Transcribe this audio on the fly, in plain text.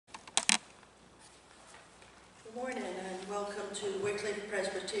Good morning and welcome to Wycliffe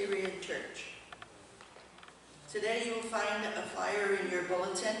Presbyterian Church. Today you'll find a flyer in your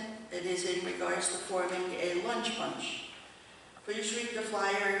bulletin. It is in regards to forming a lunch bunch. Please read the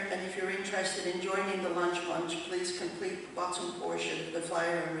flyer, and if you're interested in joining the lunch bunch, please complete the bottom portion of the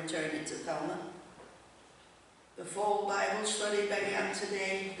flyer and return it to Thelma. The fall Bible study began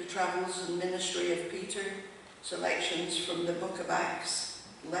today, the travels and ministry of Peter, selections from the book of Acts,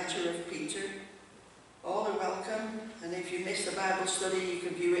 letter of Peter. All are welcome, and if you missed the Bible study, you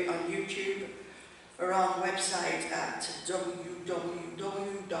can view it on YouTube or on the website at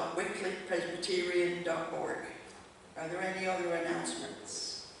www.wycliffepresbyterian.org. Are there any other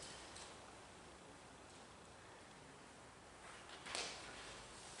announcements?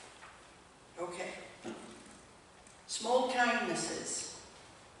 Okay. Small kindnesses.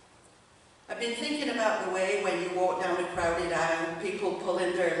 I've been thinking about the way when you walk down a crowded aisle, people pull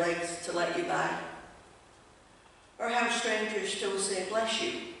in their legs to let you by. Or how strangers still say bless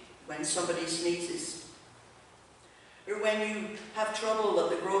you when somebody sneezes. Or when you have trouble at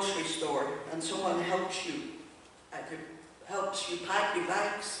the grocery store and someone helps you pack your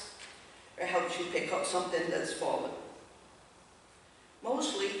bags or helps you pick up something that's fallen.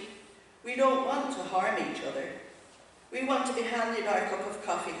 Mostly, we don't want to harm each other. We want to be handed our cup of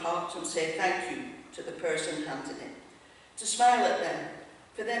coffee hot and say thank you to the person handing it, to smile at them,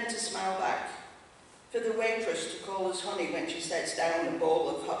 for them to smile back, for the waitress to call us honey when she sets down a bowl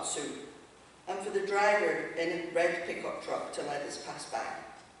of hot soup, and for the driver in a red pickup truck to let us pass by.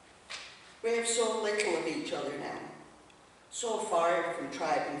 We have so little of each other now, so far from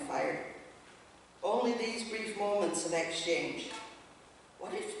tribe and fire. Only these brief moments of exchange.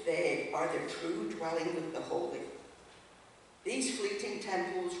 What if they are the true dwelling of the holy? These fleeting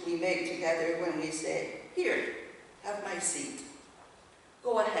temples we make together when we say, here, have my seat.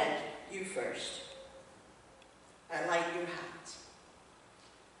 Go ahead, you first. I like your hat.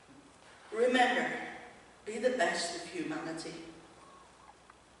 Remember, be the best of humanity.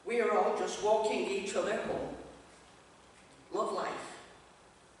 We are all just walking each other home. Love life.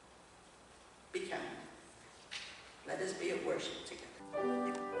 Be kind. Let us be at worship together.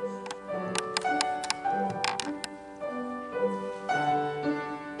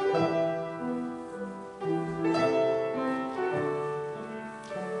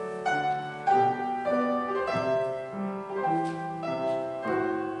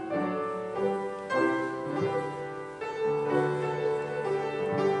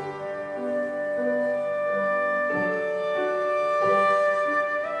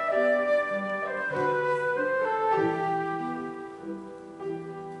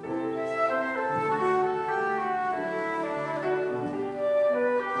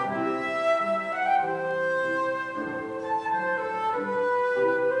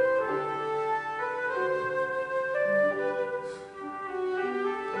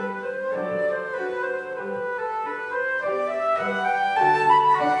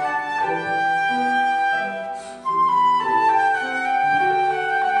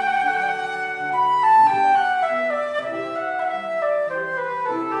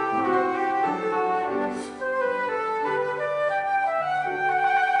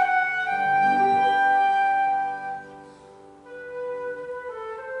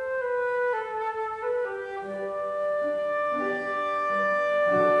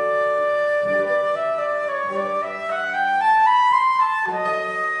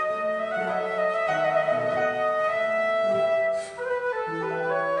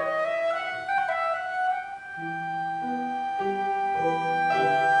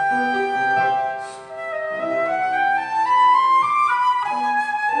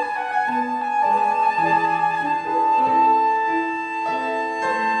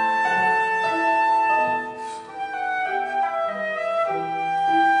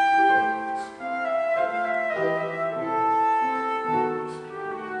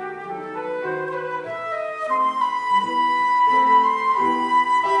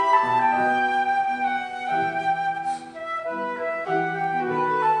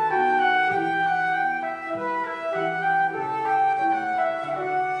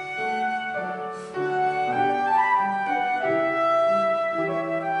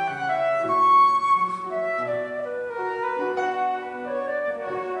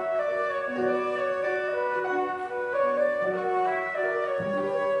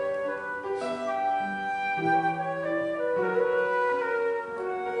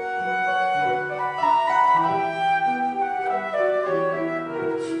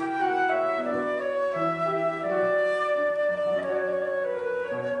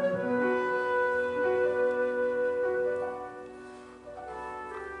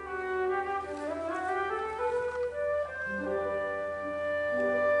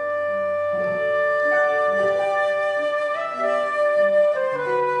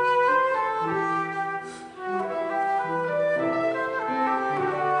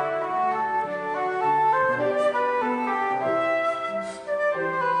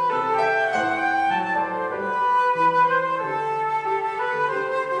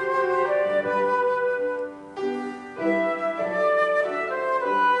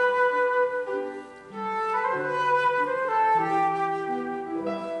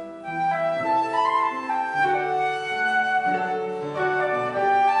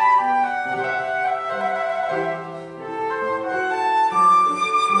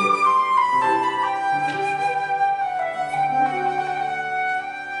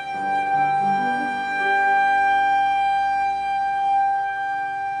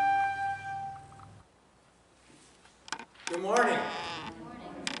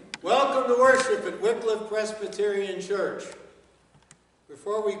 welcome to worship at Wycliffe Presbyterian Church.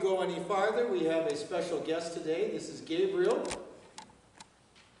 Before we go any farther, we have a special guest today. This is Gabriel.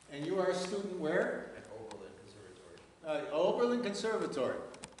 And you are a student where? At Oberlin Conservatory. Oberlin Conservatory.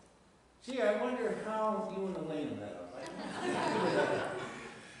 Gee, I wonder how you and Elaine met up.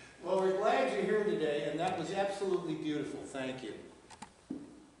 Well, we're glad you're here today, and that was absolutely beautiful. Thank you.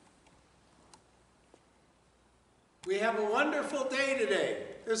 We have a wonderful day today.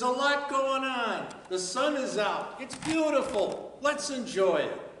 There's a lot going on. The sun is out. It's beautiful. Let's enjoy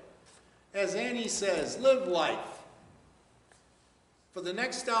it. As Annie says, live life. For the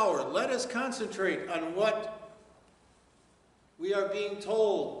next hour, let us concentrate on what we are being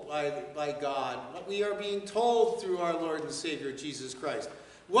told by God, what we are being told through our Lord and Savior, Jesus Christ,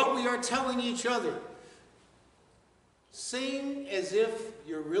 what we are telling each other. Sing as if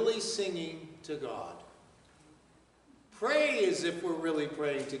you're really singing to God. Pray as if we're really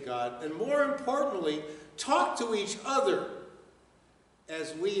praying to God. And more importantly, talk to each other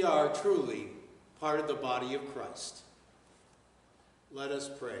as we are truly part of the body of Christ. Let us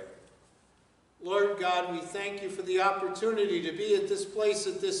pray. Lord God, we thank you for the opportunity to be at this place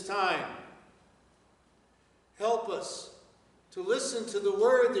at this time. Help us to listen to the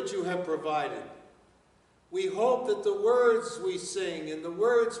word that you have provided. We hope that the words we sing and the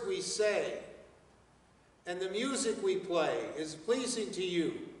words we say and the music we play is pleasing to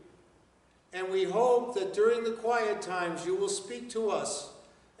you. And we hope that during the quiet times you will speak to us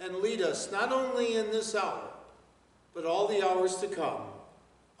and lead us, not only in this hour, but all the hours to come.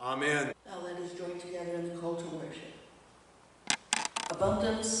 Amen. Now let us join together in the call to worship.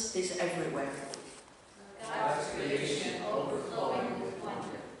 Abundance is everywhere. God's creation overflowing with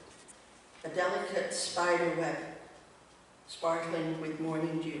wonder. A delicate spider web, sparkling with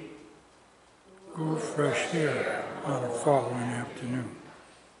morning dew. Cool fresh air on a following afternoon.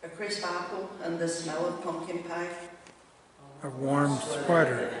 A crisp apple and the smell of pumpkin pie. A warm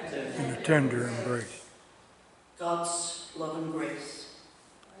spider in a tender embrace. God's love and grace.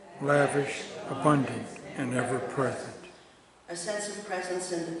 Lavish, abundant, and ever present. A sense of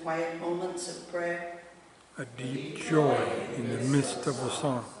presence in the quiet moments of prayer. A deep joy in the midst of a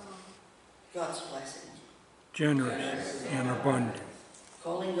song. God's blessing. Generous and abundant.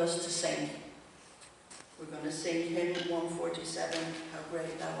 Calling us to sing. We're going to sing hymn 147, How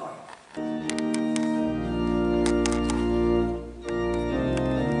Great Thou Art.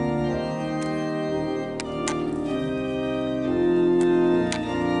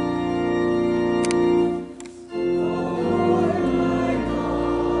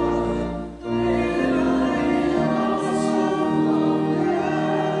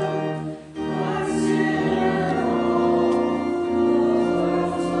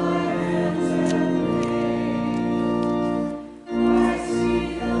 I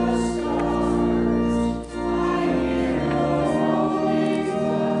see the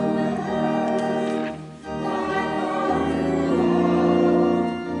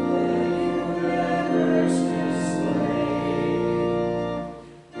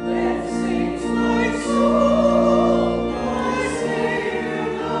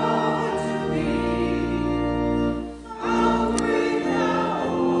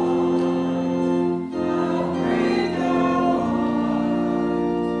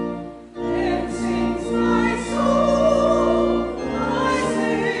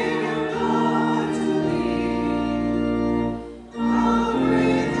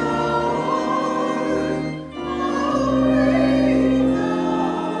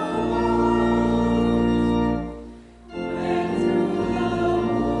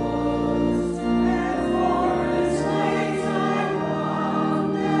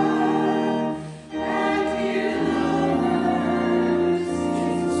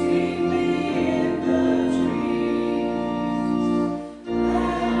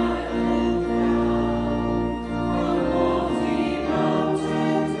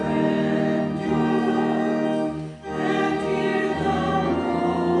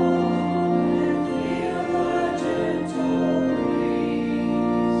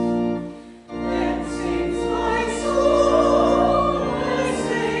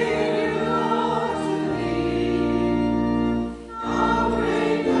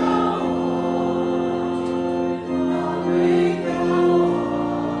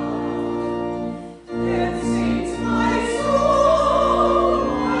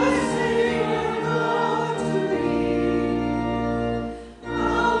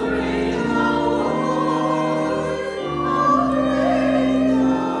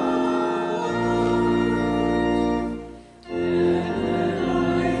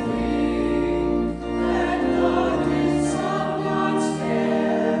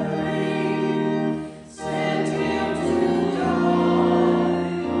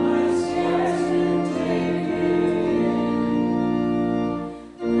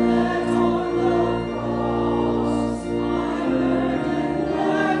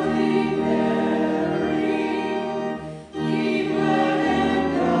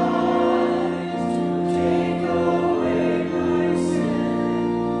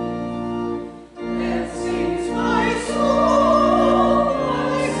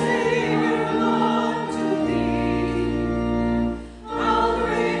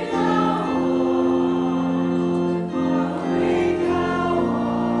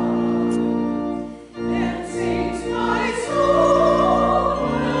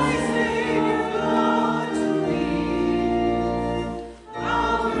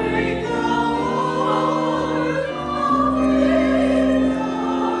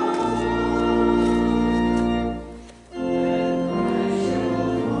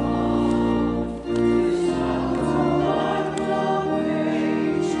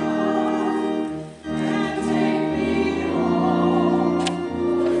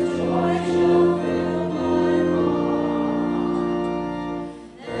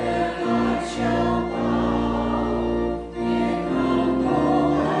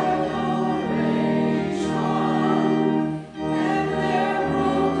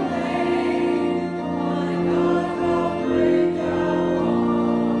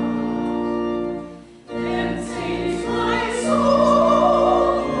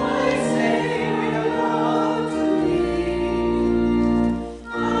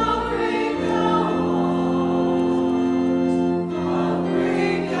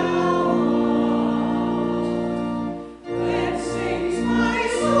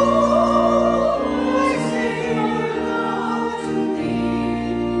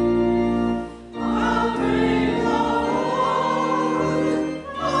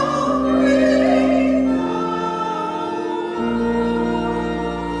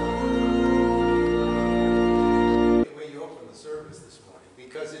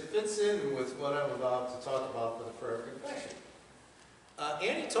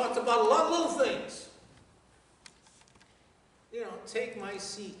Annie talked about a lot of little things. You know, take my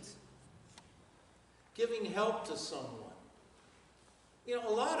seat. Giving help to someone. You know,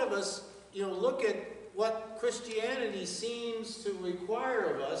 a lot of us, you know, look at what Christianity seems to require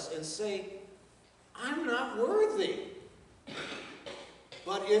of us and say, I'm not worthy.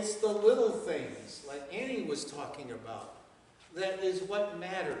 But it's the little things, like Annie was talking about, that is what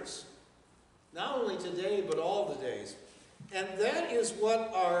matters. Not only today, but all the days. And that is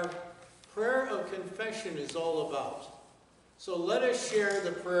what our prayer of confession is all about. So let us share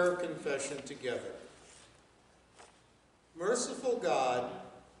the prayer of confession together. Merciful God,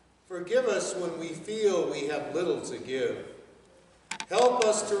 forgive us when we feel we have little to give. Help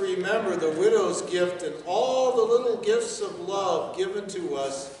us to remember the widow's gift and all the little gifts of love given to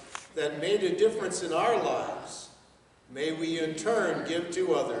us that made a difference in our lives. May we in turn give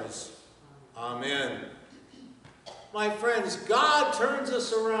to others. Amen. My friends, God turns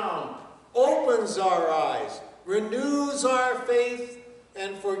us around, opens our eyes, renews our faith,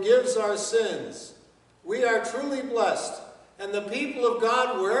 and forgives our sins. We are truly blessed. And the people of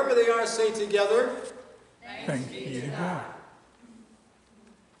God, wherever they are, say together, Thanks be to God.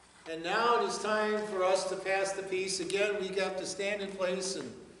 And now it is time for us to pass the peace. Again, we got to stand in place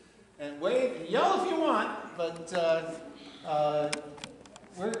and wave and yell if you want. But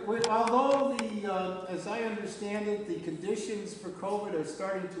although as I understand it, the conditions for COVID are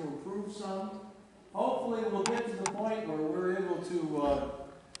starting to improve some, hopefully we'll get to the point where we're able to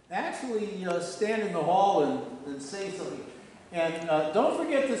actually stand in the hall and say something. And don't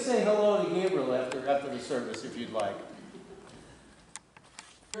forget to say hello to Gabriel after the service if you'd like.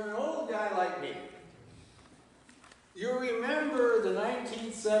 You're an old guy like me. You remember the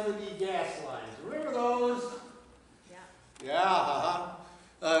 1970 gas lines. Remember those? Yeah.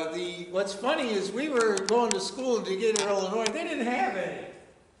 Yeah. What's funny is we were going to school in Decatur, Illinois. They didn't have any.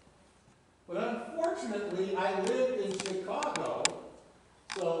 But unfortunately, I lived in Chicago.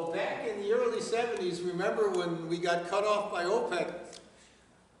 So back in the early 70s, remember when we got cut off by OPEC?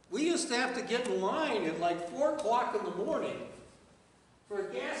 We used to have to get in line at like 4 o'clock in the morning for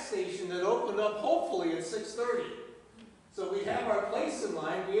a gas station that opened up hopefully at 6:30. So we'd have our place in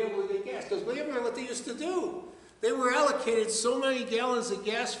line, be able to get gas. Because remember what they used to do? They were allocated so many gallons of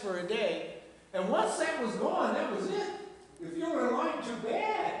gas for a day, and once that was gone, that was it. If you were in line, too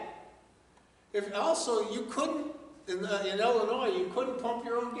bad. If also, you couldn't, in Illinois, you couldn't pump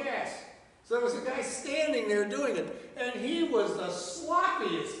your own gas. So there was a guy standing there doing it, and he was the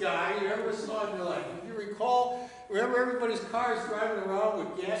sloppiest guy you ever saw in your life. If you recall, remember everybody's cars driving around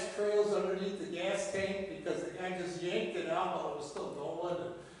with gas trails underneath the gas tank because the guy just yanked it out while it was still going.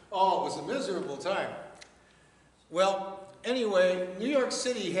 And, oh, it was a miserable time. Well, anyway, New York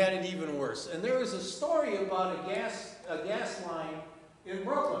City had it even worse. And there was a story about a gas line in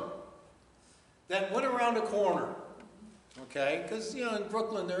Brooklyn that went around a corner. Okay, because in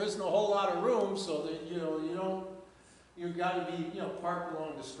Brooklyn there isn't a whole lot of room, so that you've got to be parked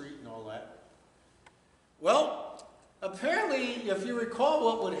along the street and all that. Well, apparently, if you recall,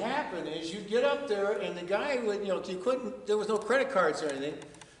 what would happen is you'd get up there and the guy would there was no credit cards or anything,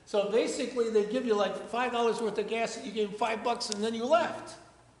 so basically they'd give you like $5 worth of gas, and you gave him $5 and then you left,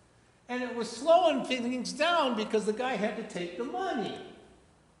 and it was slowing things down because the guy had to take the money.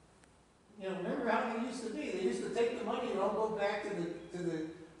 Remember how they used to be? They used to take the money and all go back to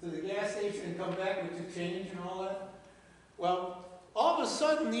the gas station and come back with your change and all that. Well, all of a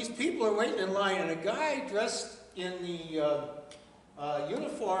sudden, these people are waiting in line, and a guy dressed in the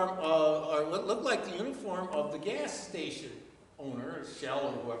uniform, or what looked like the uniform of the gas station owner, or Shell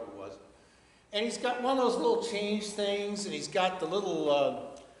or whoever it was, and he's got one of those little change things, and he's got the little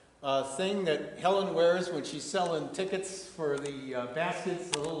thing that Helen wears when she's selling tickets for the baskets,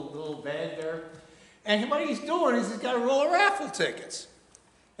 the little bag there. And what he's doing is he's got a roll of raffle tickets.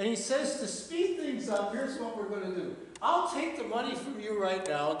 And he says, to speed things up, here's what we're going to do. I'll take the money from you right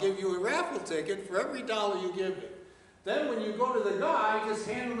now. I'll give you a raffle ticket for every $1 you give me. Then when you go to the guy, just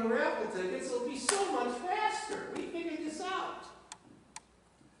hand him the raffle tickets. It'll be so much faster. We figured this out.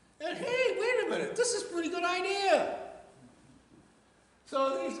 And hey, wait a minute. This is a pretty good idea.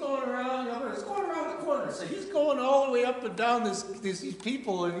 So he's going around, it's going around the corner. So he's going all the way up and down these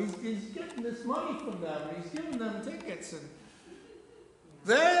people, and he's getting this money from them, and he's giving them tickets. And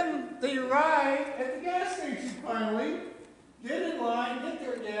then they arrive at the gas station finally, get in line, get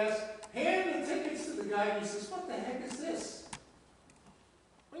their gas, hand the tickets to the guy, and he says, what the heck is this?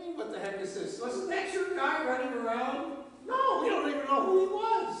 What do you mean, what the heck is this? Wasn't that your guy running around? No, we don't even know who he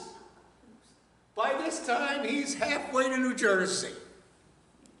was. By this time, he's halfway to New Jersey.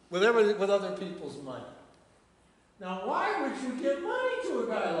 With other people's money. Now, why would you give money to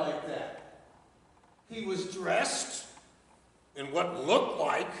to a guy like that. He was dressed in what looked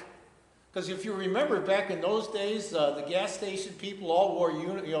like, because if you remember back in those days, the gas station people all wore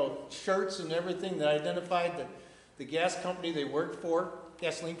shirts and everything that identified the gas company they worked for,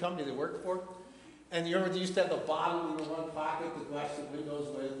 gasoline company they worked for. And you remember they used to have the bottle in one pocket to wash the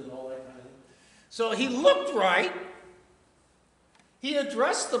windows with and all that kind of thing. So he looked right. He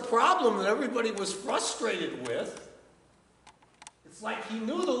addressed the problem that everybody was frustrated with. It's like he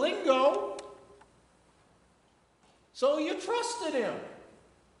knew the lingo. So you trusted him.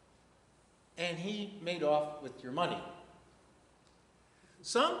 And he made off with your money.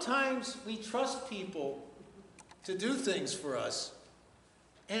 Sometimes we trust people to do things for us,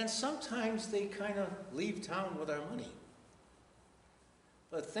 and sometimes they kind of leave town with our money.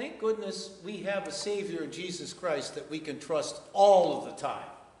 But thank goodness we have a Savior in Jesus Christ that we can trust all of the time.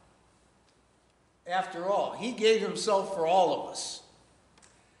 After all, he gave himself for all of us.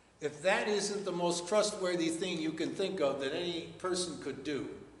 If that isn't the most trustworthy thing you can think of that any person could do,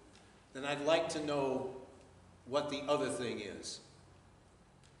 then I'd like to know what the other thing is.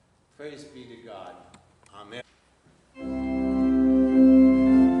 Praise be to God. Amen. Thank you.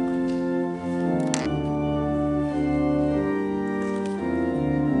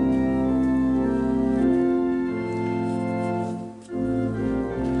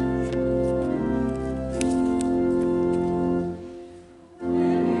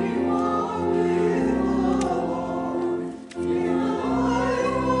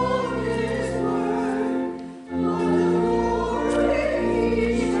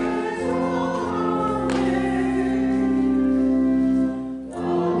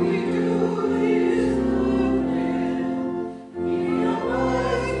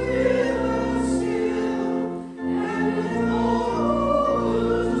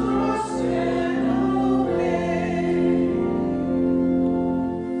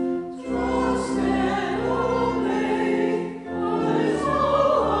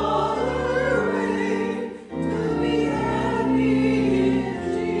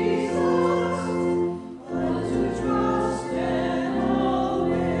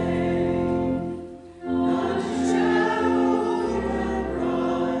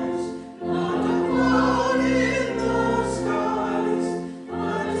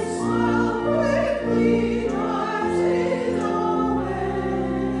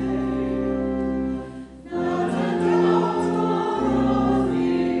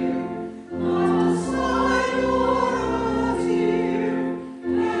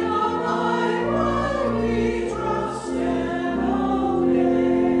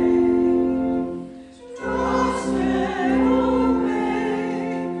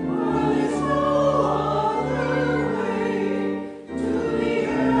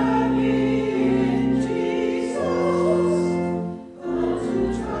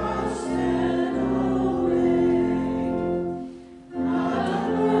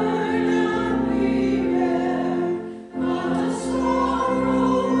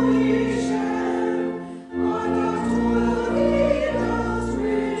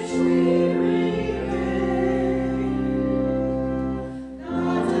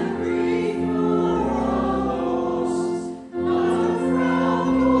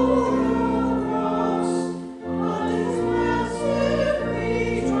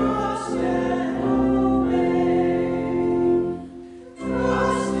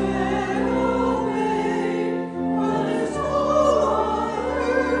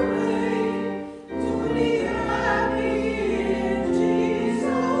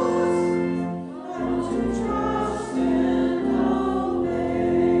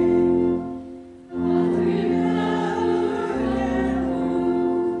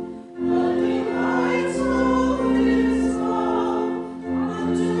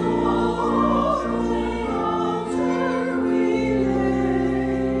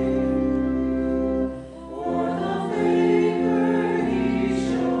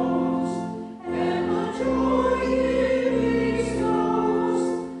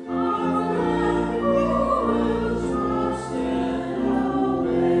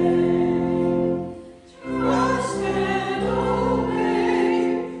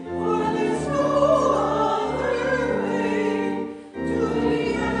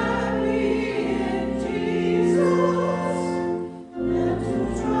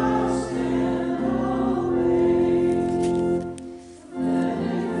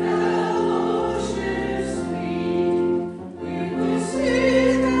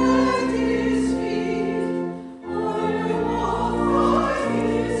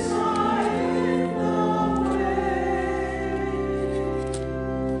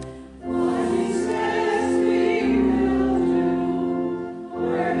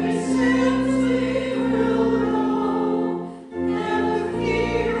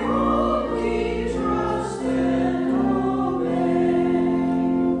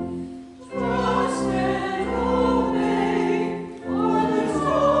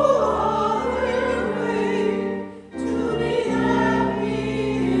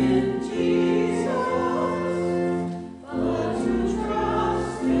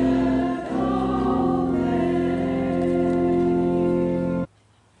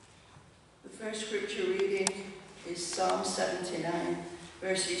 Psalm 79,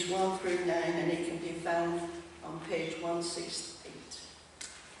 verses 1 through 9, and it can be found on page 168.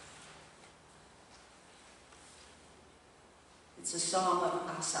 It's a psalm of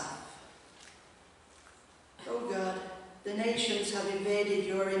Asaph. O God, the nations have invaded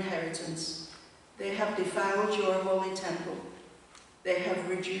your inheritance. They have defiled your holy temple. They have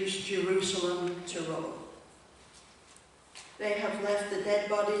reduced Jerusalem to rubble. They have left the dead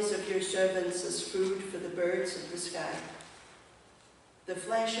bodies of your servants as food for the birds of the sky, the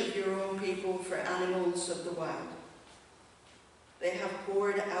flesh of your own people for animals of the wild. They have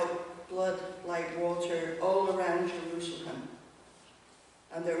poured out blood like water all around Jerusalem,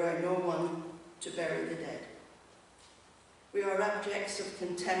 and there are no one to bury the dead. We are objects of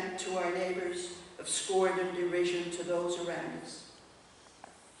contempt to our neighbours, of scorn and derision to those around us.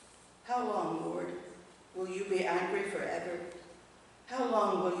 How long, Lord, will you be angry forever? How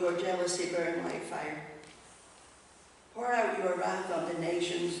long will your jealousy burn like fire? Pour out your wrath on the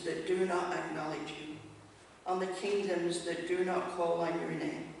nations that do not acknowledge you, on the kingdoms that do not call on your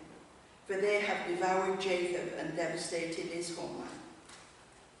name, for they have devoured Jacob and devastated his homeland.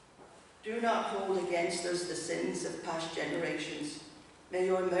 Do not hold against us the sins of past generations. May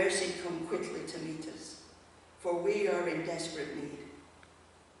your mercy come quickly to meet us, for we are in desperate need.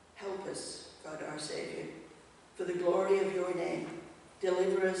 Help us, God our Saviour, for the glory of your name.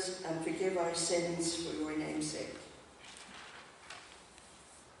 Deliver us and forgive our sins for your name's sake.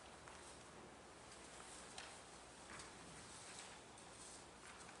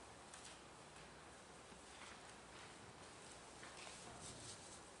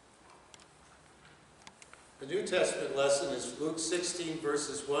 The New Testament lesson is Luke 16,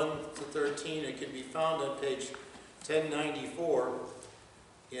 verses 1 to 13. It can be found on page 1094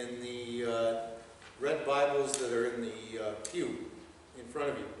 in the red Bibles that are in the pew in front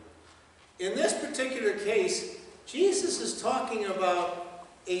of you. In this particular case, Jesus is talking about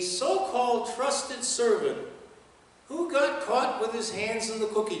a so-called trusted servant who got caught with his hands in the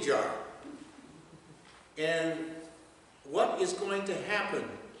cookie jar. And what is going to happen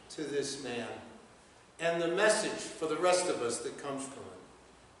to this man? And the message for the rest of us that comes from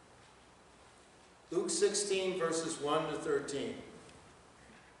it. Luke 16, verses 1 to 13.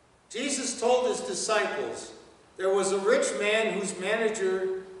 Jesus told his disciples, there was a rich man whose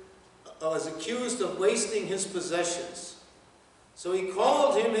manager was accused of wasting his possessions. So he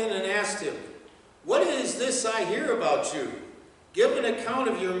called him in and asked him, what is this I hear about you? Give an account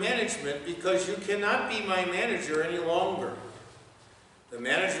of your management, because you cannot be my manager any longer. The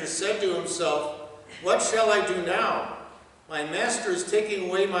manager said to himself, what shall I do now? My master is taking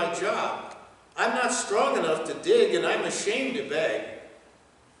away my job. I'm not strong enough to dig, and I'm ashamed to beg.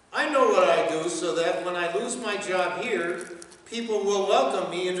 I know what I do so that when I lose my job here, people will welcome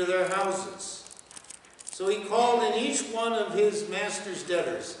me into their houses. So he called in each one of his master's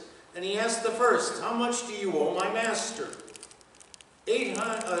debtors, and he asked the first, how much do you owe my master?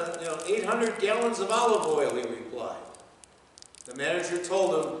 800 gallons of olive oil, he replied. The manager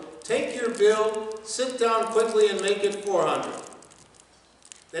told him, take your bill, sit down quickly, and make it 400.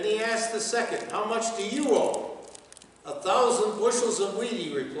 Then he asked the second, how much do you owe? 1,000 bushels of wheat,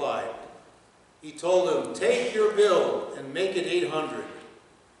 he replied. He told him, take your bill and make it 800.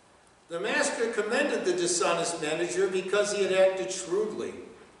 The master commended the dishonest manager because he had acted shrewdly.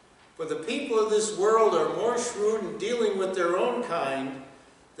 For the people of this world are more shrewd in dealing with their own kind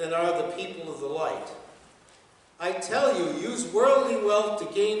than are the people of the light. I tell you, use worldly wealth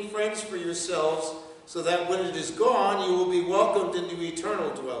to gain friends for yourselves, so that when it is gone, you will be welcomed into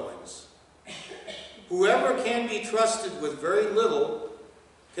eternal dwellings. Whoever can be trusted with very little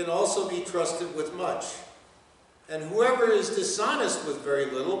can also be trusted with much. And whoever is dishonest with very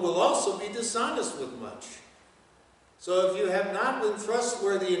little will also be dishonest with much. So if you have not been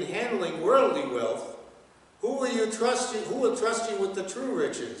trustworthy in handling worldly wealth, who will trust you with the true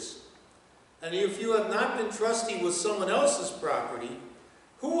riches? And if you have not been trusty with someone else's property,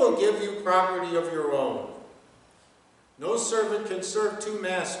 who will give you property of your own? No servant can serve two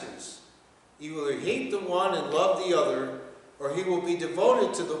masters. He will either hate the one and love the other, or he will be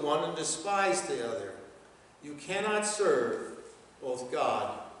devoted to the one and despise the other. You cannot serve both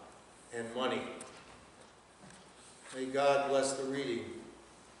God and money. May God bless the reading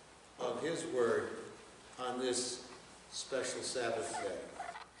of his word on this special Sabbath day.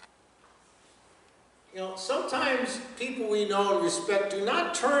 You know, sometimes people we know and respect do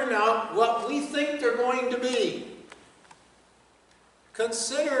not turn out what we think they're going to be.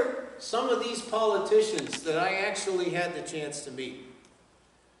 Consider some of these politicians that I actually had the chance to meet.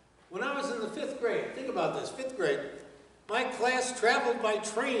 When I was in the 5th grade, think about this, 5th grade, My class traveled by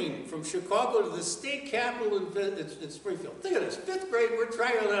train from Chicago to the state capitol in Springfield. Think of this, 5th grade, we're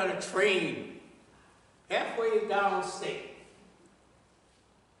traveling on a train, halfway down state.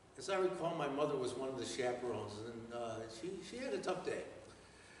 As I recall, my mother was one of the chaperones, and she had a tough day.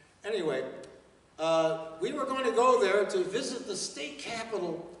 Anyway, we were going to go there to visit the state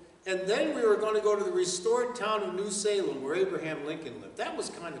capitol, and then we were going to go to the restored town of New Salem, where Abraham Lincoln lived. That was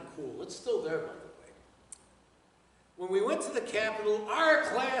kind of cool. It's still there, by the way. When we went to the Capitol, our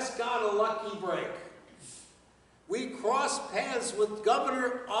class got a lucky break. We crossed paths with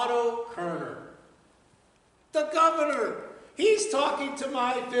Governor Otto Kerner. The governor! He's talking to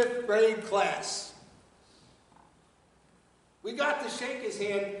my 5th grade class. We got to shake his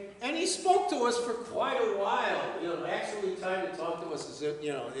hand, and he spoke to us for quite a while. Actually trying to talk to us as if,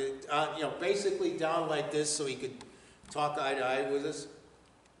 basically down like this so he could talk eye to eye with us.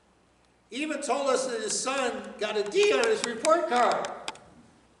 He even told us that his son got a D on his report card.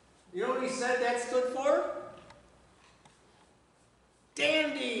 You know what he said that stood for?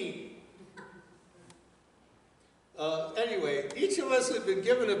 Dandy. Anyway, each of us had been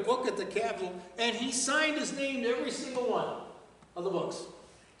given a book at the Capitol, and he signed his name to every single one of the books.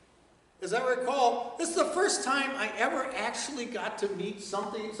 As I recall, this is the first time I ever actually got to meet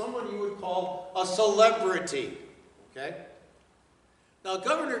someone you would call a celebrity. Okay? Now,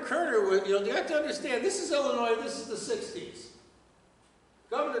 Governor Kerner, you have to understand, this is Illinois, this is the 60s.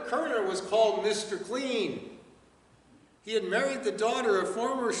 Governor Kerner was called Mr. Clean. He had married the daughter of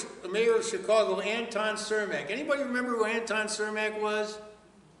former mayor of Chicago, Anton Cermak. Anybody remember who Anton Cermak was?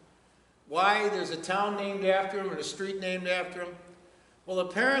 Why there's a town named after him and a street named after him? Well,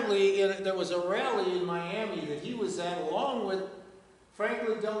 apparently there was a rally in Miami that he was at along with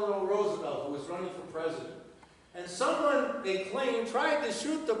Franklin Delano Roosevelt, who was running for president. And someone, they claim, tried to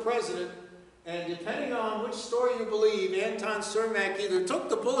shoot the president, and depending on which story you believe, Anton Cermak either took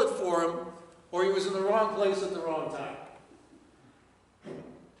the bullet for him or he was in the wrong place at the wrong time.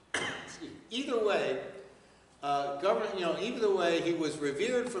 Either way, either way, he was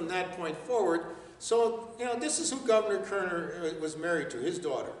revered from that point forward. So, this is who Governor Kerner was married to, his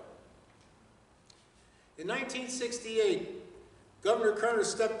daughter. In 1968, Governor Kerner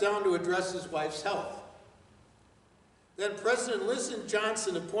stepped down to address his wife's health. Then President Lyndon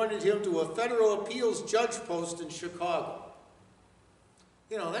Johnson appointed him to a federal appeals judge post in Chicago.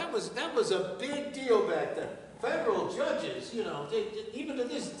 That was a big deal back then. Federal judges, even to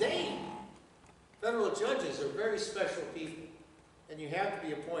this day, federal judges are very special people, and you have to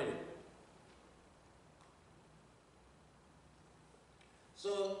be appointed.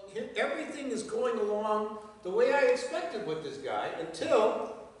 So everything is going along the way I expected with this guy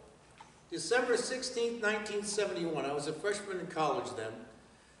until December 16, 1971. I was a freshman in college then.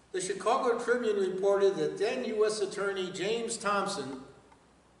 The Chicago Tribune reported that then U.S. Attorney James Thompson,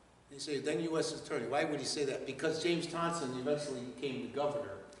 they say then U.S. Attorney, why would he say that? Because James Thompson eventually became the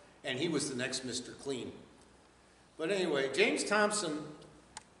governor, and he was the next Mr. Clean. But anyway, James Thompson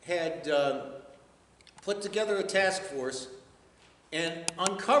had put together a task force and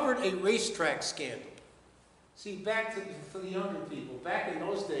uncovered a racetrack scandal. See, for the younger people, back in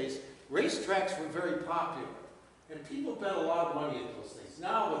those days, racetracks were very popular, and people bet a lot of money at those things.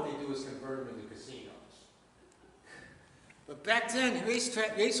 Now what they do is convert them into casinos. But back then,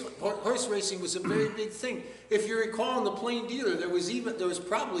 horse racing was a very big thing. If you recall in the Plain Dealer, there was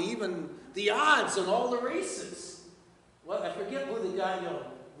probably even the odds on all the races. Well, I forget who the guy,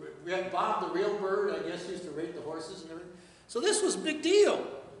 Bob the Real Bird, I guess, used to rate the horses and everything. So this was a big deal.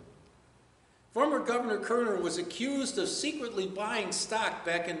 Former Governor Kerner was accused of secretly buying stock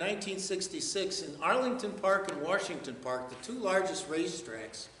back in 1966 in Arlington Park and Washington Park, the two largest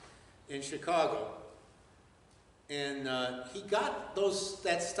racetracks in Chicago. And he got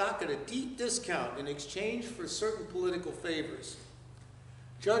that stock at a deep discount in exchange for certain political favors.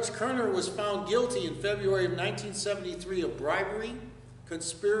 Judge Kerner was found guilty in February of 1973 of bribery,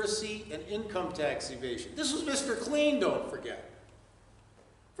 conspiracy, and income tax evasion. This was Mr. Clean, don't forget.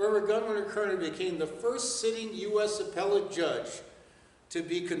 Former Governor Kerner became the first sitting U.S. appellate judge to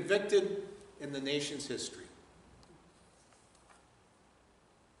be convicted in the nation's history.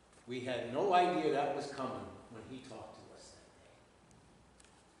 We had no idea that was coming when he talked to us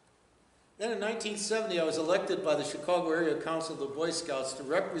that day. Then in 1970, I was elected by the Chicago Area Council of the Boy Scouts to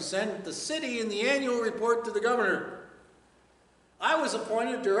represent the city in the annual report to the governor. I was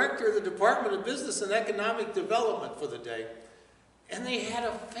appointed director of the Department of Business and Economic Development for the day, and they had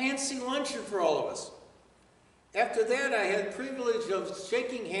a fancy luncheon for all of us. After that, I had the privilege of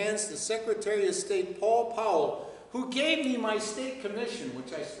shaking hands with Secretary of State Paul Powell, who gave me my state commission,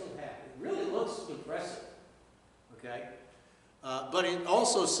 which I still have. It really looks impressive, okay? But it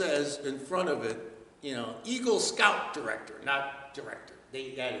also says in front of it, you know, Eagle Scout Director, not Director.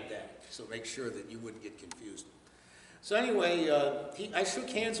 They added that, so make sure that you wouldn't get confused. So anyway, I shook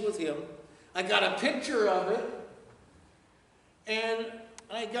hands with him. I got a picture of it, and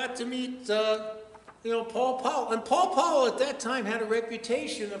I got to meet, you know, Paul Powell. And Paul Powell at that time had a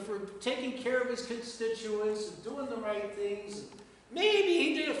reputation for taking care of his constituents and doing the right things. Maybe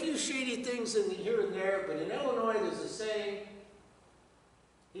he did a few shady things here and there, but in Illinois there's a saying,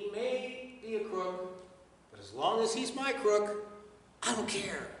 he may be a crook, but as long as he's my crook, I don't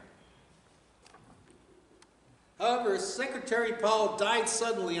care. However, Secretary Powell died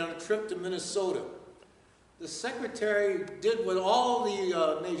suddenly on a trip to Minnesota. The secretary did what all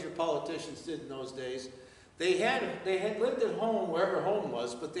the major politicians did in those days. They had lived at home, wherever home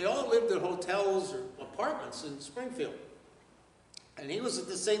was, but they all lived at hotels or apartments in Springfield. And he was at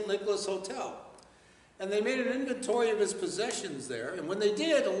the St. Nicholas Hotel. And they made an inventory of his possessions there, and when they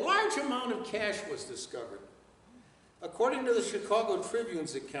did, a large amount of cash was discovered. According to the Chicago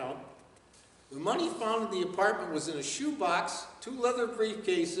Tribune's account, the money found in the apartment was in a shoebox, 2 leather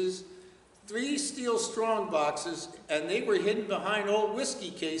briefcases, 3 steel strong boxes, and they were hidden behind old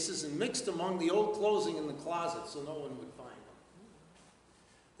whiskey cases and mixed among the old clothing in the closet so no one would find them.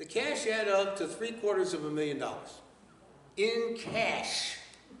 The cash added up to $750,000 in cash.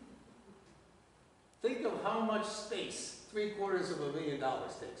 Think of how much space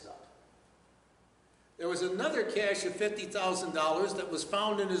 $750,000 takes up. There was another cash of $50,000 that was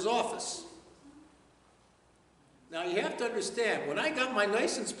found in his office. Now you have to understand, when I got my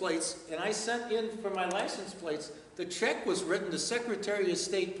license plates and I sent in for my license plates, the check was written to Secretary of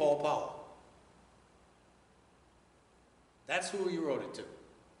State Paul Powell. That's who he wrote it to.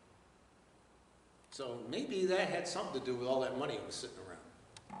 So maybe that had something to do with all that money that was sitting around.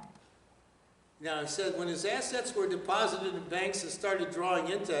 Now he said when his assets were deposited in banks and started drawing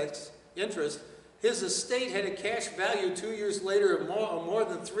interest, his estate had a cash value 2 years later of more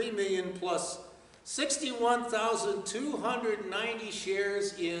than $3 million plus 61,290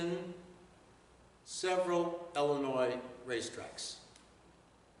 shares in several Illinois racetracks.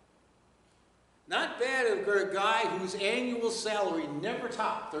 Not bad for a guy whose annual salary never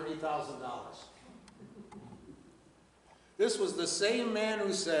topped $30,000. This was the same man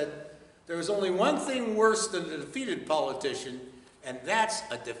who said, there is only one thing worse than a defeated politician, and that's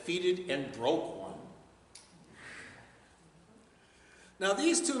a defeated and broke one. Now,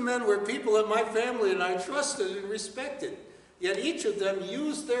 these 2 men were people that my family and I trusted and respected, yet each of them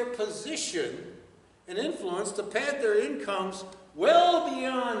used their position and influence to pad their incomes well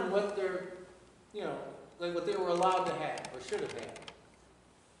beyond what they're, you know, like what they were allowed to have or should have had.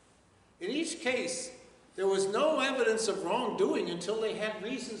 In each case, there was no evidence of wrongdoing until they had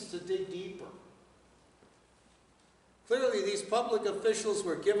reasons to dig deeper. Clearly, these public officials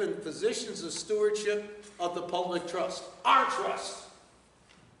were given positions of stewardship of the public trust, our trust.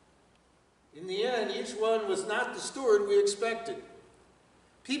 In the end, each one was not the steward we expected.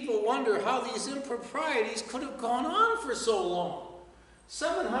 People wonder how these improprieties could have gone on for so long.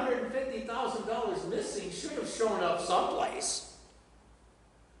 $750,000 missing should have shown up someplace.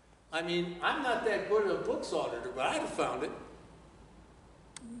 I mean, I'm not that good at a books auditor, but I'd have found it.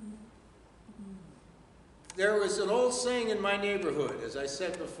 There was an old saying in my neighborhood, as I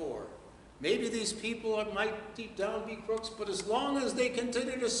said before, maybe these people might deep down be crooks, but as long as they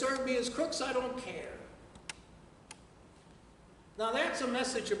continue to serve me as crooks, I don't care. Now that's a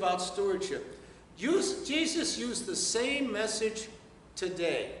message about stewardship. Jesus used the same message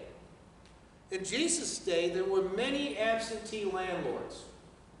today. In Jesus' day, there were many absentee landlords,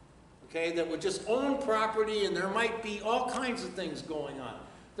 okay, that would just own property, and there might be all kinds of things going on.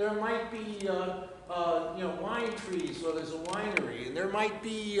 There might be wine trees where there's a winery, and there might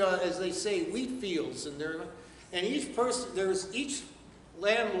be, as they say, wheat fields, and each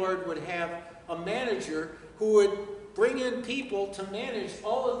landlord would have a manager who would bring in people to manage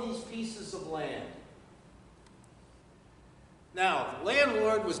all of these pieces of land. Now, the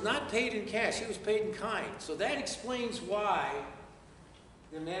landlord was not paid in cash, he was paid in kind. So that explains why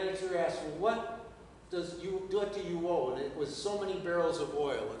the manager asked, well, what do you owe? And it was so many barrels of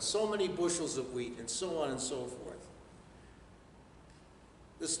oil, and so many bushels of wheat, and so on and so forth.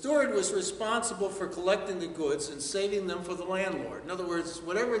 The steward was responsible for collecting the goods and saving them for the landlord. In other words,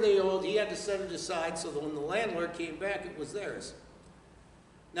 whatever they owed, he had to set it aside so that when the landlord came back, it was theirs.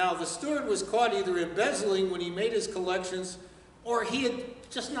 Now, the steward was caught either embezzling when he made his collections, or he had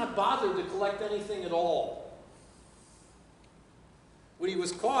just not bothered to collect anything at all. When he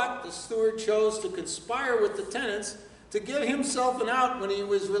was caught, the steward chose to conspire with the tenants to give himself an out when he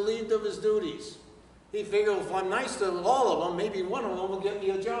was relieved of his duties. He figured, if I'm nice to all of them, maybe one of them will get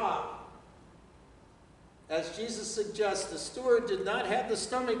me a job. As Jesus suggests, the steward did not have the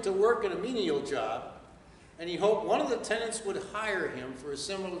stomach to work in a menial job, and he hoped one of the tenants would hire him for a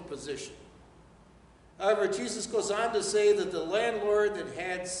similar position. However, Jesus goes on to say that the landlord that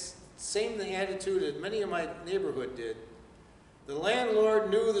had same attitude that many in my neighborhood did, the landlord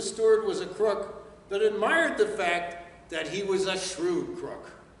knew the steward was a crook, but admired the fact that he was a shrewd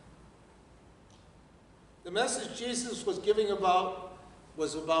crook. The message Jesus was giving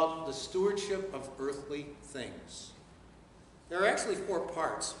was about the stewardship of earthly things. There are actually 4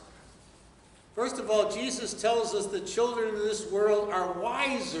 parts. First of all, Jesus tells us that children in this world are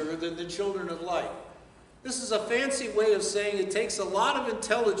wiser than the children of light. This is a fancy way of saying it takes a lot of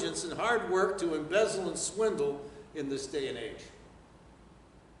intelligence and hard work to embezzle and swindle in this day and age.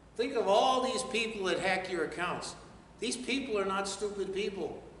 Think of all these people that hack your accounts. These people are not stupid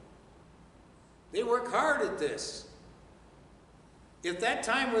people. They work hard at this. If that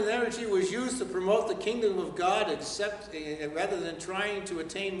time and energy was used to promote the kingdom of God, rather than trying to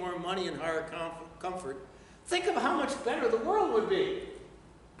attain more money and higher comfort, think of how much better the world would be.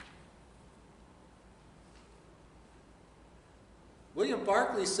 William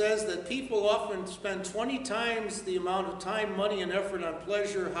Barclay says that people often spend 20 times the amount of time, money, and effort on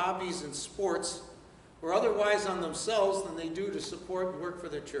pleasure, hobbies, and sports, or otherwise on themselves, than they do to support and work for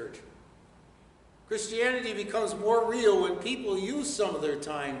their church. Christianity becomes more real when people use some of their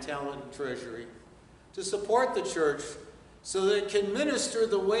time, talent, and treasury to support the church so that it can minister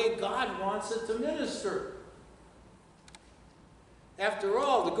the way God wants it to minister. After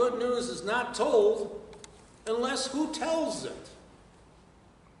all, the good news is not told unless who tells it?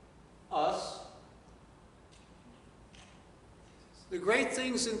 Us. The great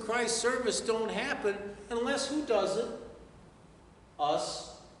things in Christ's service don't happen unless who does it? Us.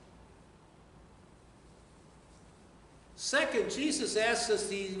 Second, Jesus asks us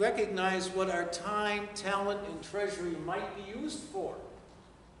to recognize what our time, talent, and treasury might be used for.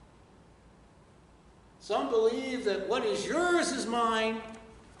 Some believe that what is yours is mine,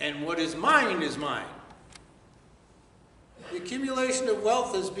 and what is mine is mine. The accumulation of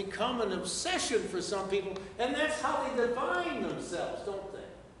wealth has become an obsession for some people, and that's how they define themselves, don't they?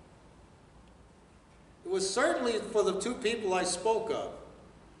 It was certainly for the 2 people I spoke of.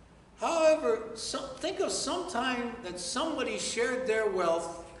 However, think of some time that somebody shared their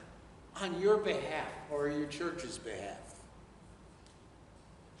wealth on your behalf or your church's behalf.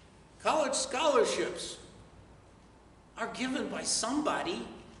 College scholarships are given by somebody.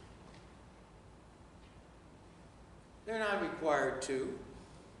 They're not required to.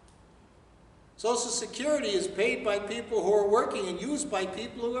 Social Security is paid by people who are working and used by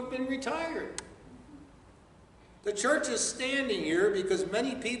people who have been retired. The church is standing here because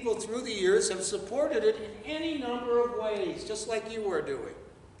many people through the years have supported it in any number of ways, just like you are doing.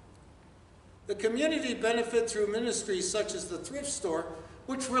 The community benefit through ministries such as the thrift store,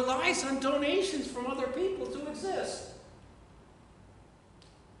 which relies on donations from other people to exist.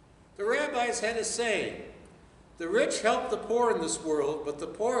 The rabbis had a saying, the rich help the poor in this world, but the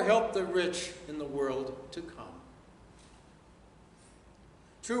poor help the rich in the world to come.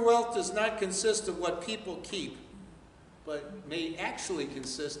 True wealth does not consist of what people keep, but may actually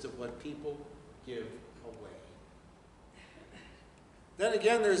consist of what people give away. Then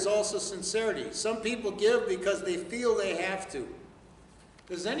again, there's also sincerity. Some people give because they feel they have to.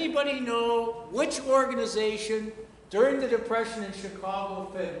 Does anybody know which organization during the Depression in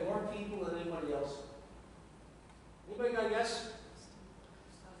Chicago fed more people than anybody else? Anybody got a guess?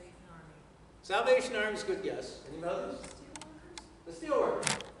 Salvation Army is a good guess. Any others? The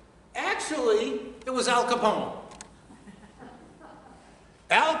Steelworkers. Actually, it was Al Capone.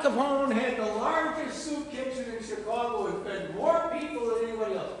 Al Capone had the largest soup kitchen in Chicago and fed more people than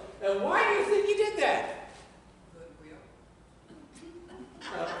anybody else. And why do you think he did that? Goodwill.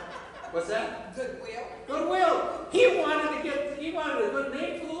 What's that? Goodwill. Goodwill. He wanted a good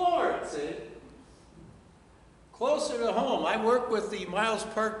name for the Lord, see? Closer to home, I work with the Miles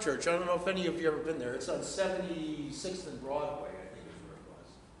Park Church. I don't know if any of you have ever been there. It's on 76th and Broadway, I think is where it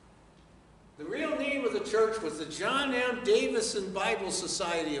was. The real name of the church was the John M. Davison Bible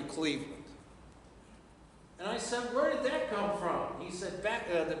Society of Cleveland. And I said, where did that come from? He said,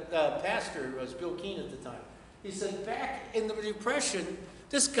 the pastor was Bill Keene at the time. He said, back in the Depression,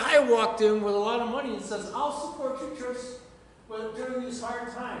 this guy walked in with a lot of money and says, I'll support your church during these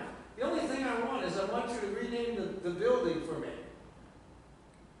hard times. The only thing I want is I want you to rename the building for me.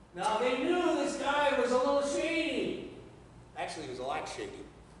 Now, they knew this guy was a little shady. Actually, he was a lot shady.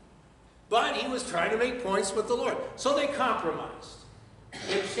 But he was trying to make points with the Lord. So they compromised.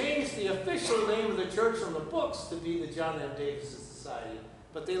 They changed the official name of the church on the books to be the John M. Davis Society,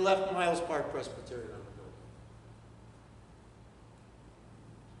 but they left Miles Park Presbyterian on the building.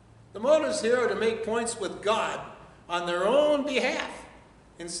 The motives here are to make points with God on their own behalf,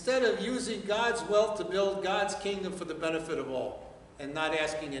 instead of using God's wealth to build God's kingdom for the benefit of all, and not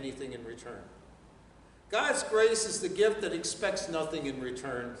asking anything in return. God's grace is the gift that expects nothing in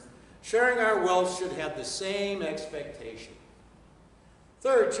return. Sharing our wealth should have the same expectation.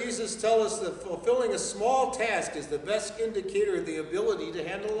 Third, Jesus tells us that fulfilling a small task is the best indicator of the ability to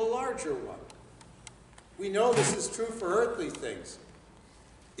handle a larger one. We know this is true for earthly things.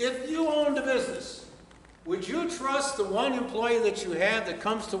 If you owned a business, would you trust the one employee that you have that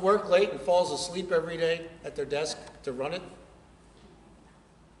comes to work late and falls asleep every day at their desk to run it?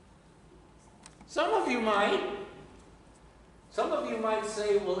 Some of you might. Some of you might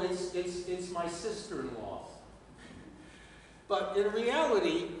say, well, it's my sister-in-law. But in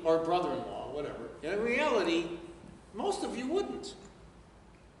reality, or brother-in-law, whatever, in reality, most of you wouldn't.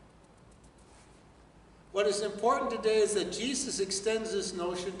 What is important today is that Jesus extends this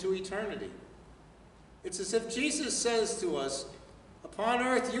notion to eternity. It's as if Jesus says to us, upon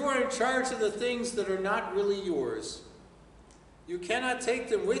earth you are in charge of the things that are not really yours. You cannot take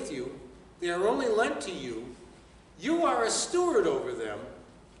them with you. They are only lent to you. You are a steward over them.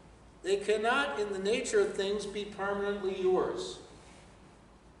 They cannot, in the nature of things, be permanently yours.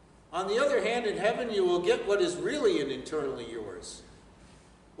 On the other hand, in heaven you will get what is really and eternally yours.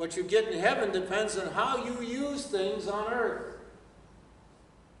 What you get in heaven depends on how you use things on earth.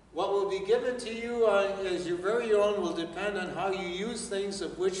 What will be given to you as your very own will depend on how you use things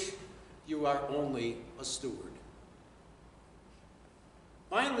of which you are only a steward.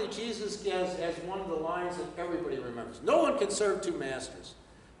 Finally, Jesus gives as one of the lines that everybody remembers. No one can serve two masters.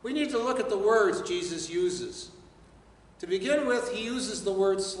 We need to look at the words Jesus uses. To begin with, he uses the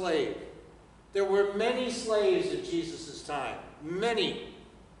word slave. There were many slaves at Jesus' time. Many.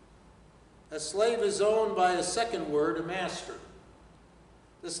 A slave is owned by a second word, a master.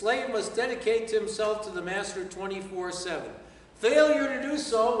 The slave must dedicate himself to the master 24/7. Failure to do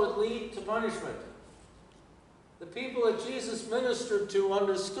so would lead to punishment. The people that Jesus ministered to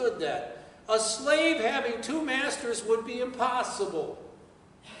understood that. A slave having two masters would be impossible.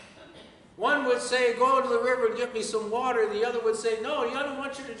 One would say, go to the river and get me some water. The other would say, no, I don't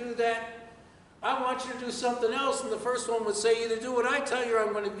want you to do that. I want you to do something else. And the first one would say, either do what I tell you or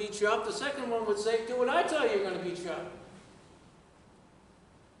I'm going to beat you up. The second one would say, do what I tell you, I'm going to beat you up.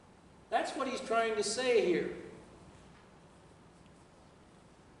 That's what he's trying to say here.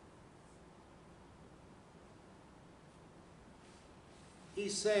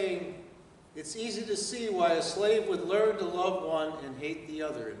 He's saying, it's easy to see why a slave would learn to love one and hate the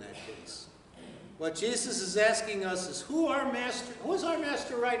other in that case. What Jesus is asking us is, who is our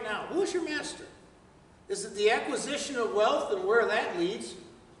master right now? Who is your master? Is it the acquisition of wealth and where that leads,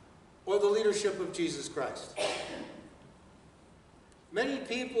 or the leadership of Jesus Christ? Many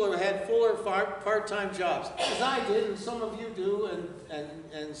people have had full or part-time jobs, as I did, and some of you do,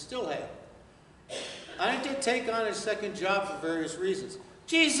 and still have. I did take on a second job for various reasons.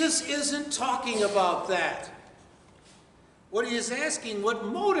 Jesus isn't talking about that. What he is asking, what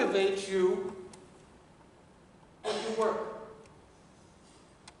motivates you when you work?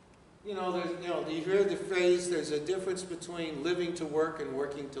 You you hear the phrase, there's a difference between living to work and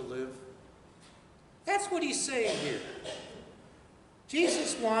working to live. That's what he's saying here.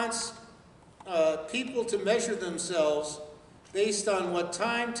 Jesus wants people to measure themselves based on what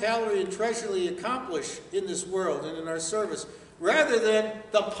time, talent, and treasure they accomplish in this world and in our service, rather than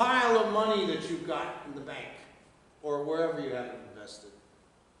the pile of money that you've got in the bank or wherever you have it invested.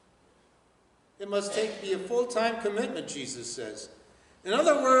 It must be a full-time commitment, Jesus says. In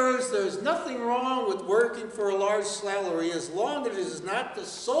other words, there's nothing wrong with working for a large salary as long as it is not the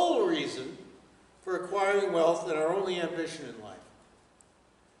sole reason for acquiring wealth and our only ambition in life.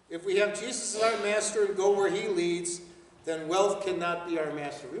 If we have Jesus as our master and go where he leads, then wealth cannot be our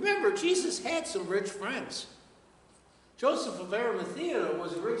master. Remember, Jesus had some rich friends. Joseph of Arimathea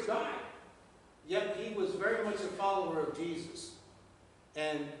was a rich guy, yet he was very much a follower of Jesus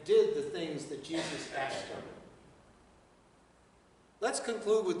and did the things that Jesus asked of him. Let's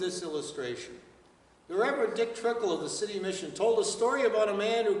conclude with this illustration. The Reverend Dick Trickle of the City Mission told a story about a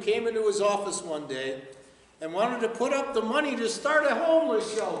man who came into his office one day and wanted to put up the money to start a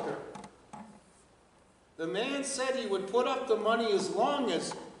homeless shelter. The man said he would put up the money as long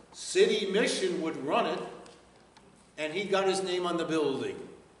as City Mission would run it, and he got his name on the building.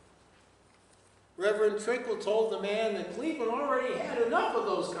 Reverend Trickle told the man that Cleveland already had enough of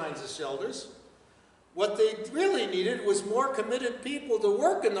those kinds of shelters. What they really needed was more committed people to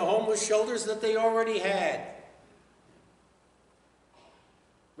work in the homeless shelters that they already had.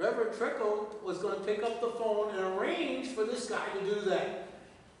 Reverend Trickle was going to pick up the phone and arrange for this guy to do that.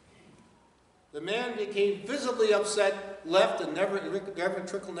 The man became visibly upset, left, and Reverend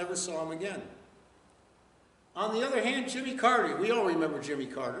Trickle never saw him again. On the other hand, Jimmy Carter, we all remember Jimmy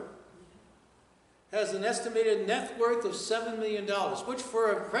Carter, has an estimated net worth of $7 million, which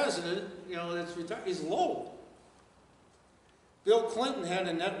for a president, that's retired, is low. Bill Clinton had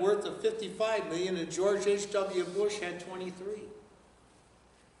a net worth of $55 million, and George H.W. Bush had 23.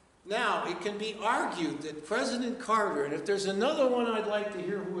 Now, it can be argued that President Carter, and if there's another one I'd like to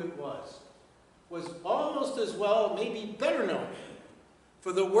hear who it was almost as well, maybe better known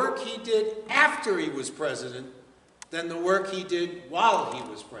for the work he did after he was president than the work he did while he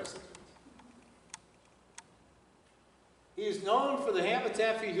was president. He is known for the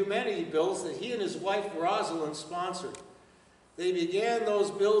Habitat for Humanity bills that he and his wife Rosalind sponsored. They began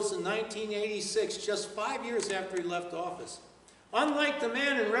those bills in 1986, just 5 years after he left office. Unlike the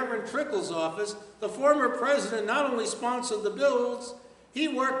man in Reverend Trickle's office, the former president not only sponsored the bills, he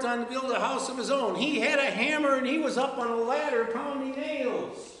worked on to build a house of his own. He had a hammer and he was up on a ladder pounding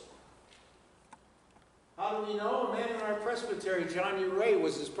nails. How do we know? A man in our presbytery, John Uray,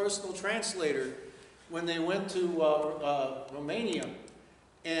 was his personal translator when they went to Romania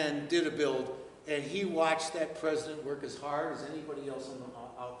and did a build, and he watched that president work as hard as anybody else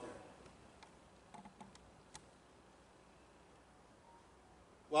out there.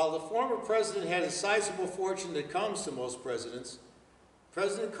 While the former president had a sizable fortune that comes to most presidents,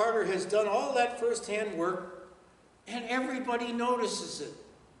 President Carter has done all that first-hand work, and everybody notices it.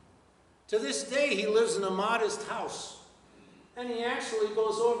 To this day, he lives in a modest house, and he actually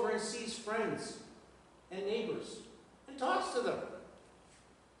goes over and sees friends and neighbors and talks to them.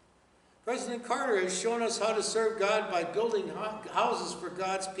 President Carter has shown us how to serve God by building houses for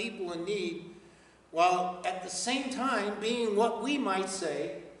God's people in need, while at the same time being what we might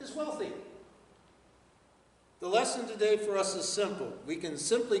say is wealthy. The lesson today for us is simple. We can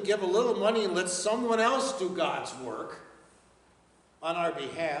simply give a little money and let someone else do God's work on our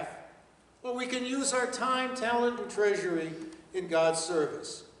behalf, or we can use our time, talent, and treasury in God's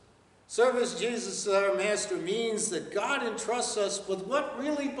service. Service Jesus as our master means that God entrusts us with what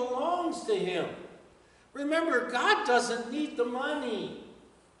really belongs to him. Remember, God doesn't need the money,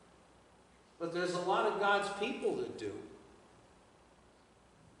 but there's a lot of God's people that do.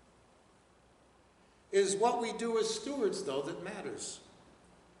 It is what we do as stewards, though, that matters.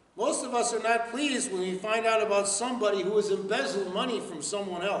 Most of us are not pleased when we find out about somebody who has embezzled money from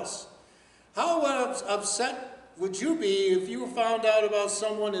someone else. How upset would you be if you found out about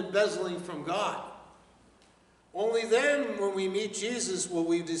someone embezzling from God? Only then, when we meet Jesus, will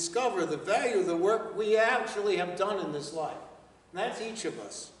we discover the value of the work we actually have done in this life. And that's each of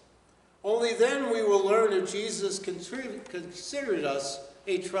us. Only then we will learn if Jesus considered us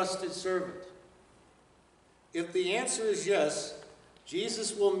a trusted servant. If the answer is yes,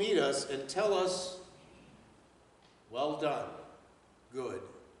 Jesus will meet us and tell us, "Well done, good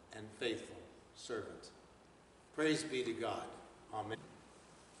and faithful servant." Praise be to God. Amen.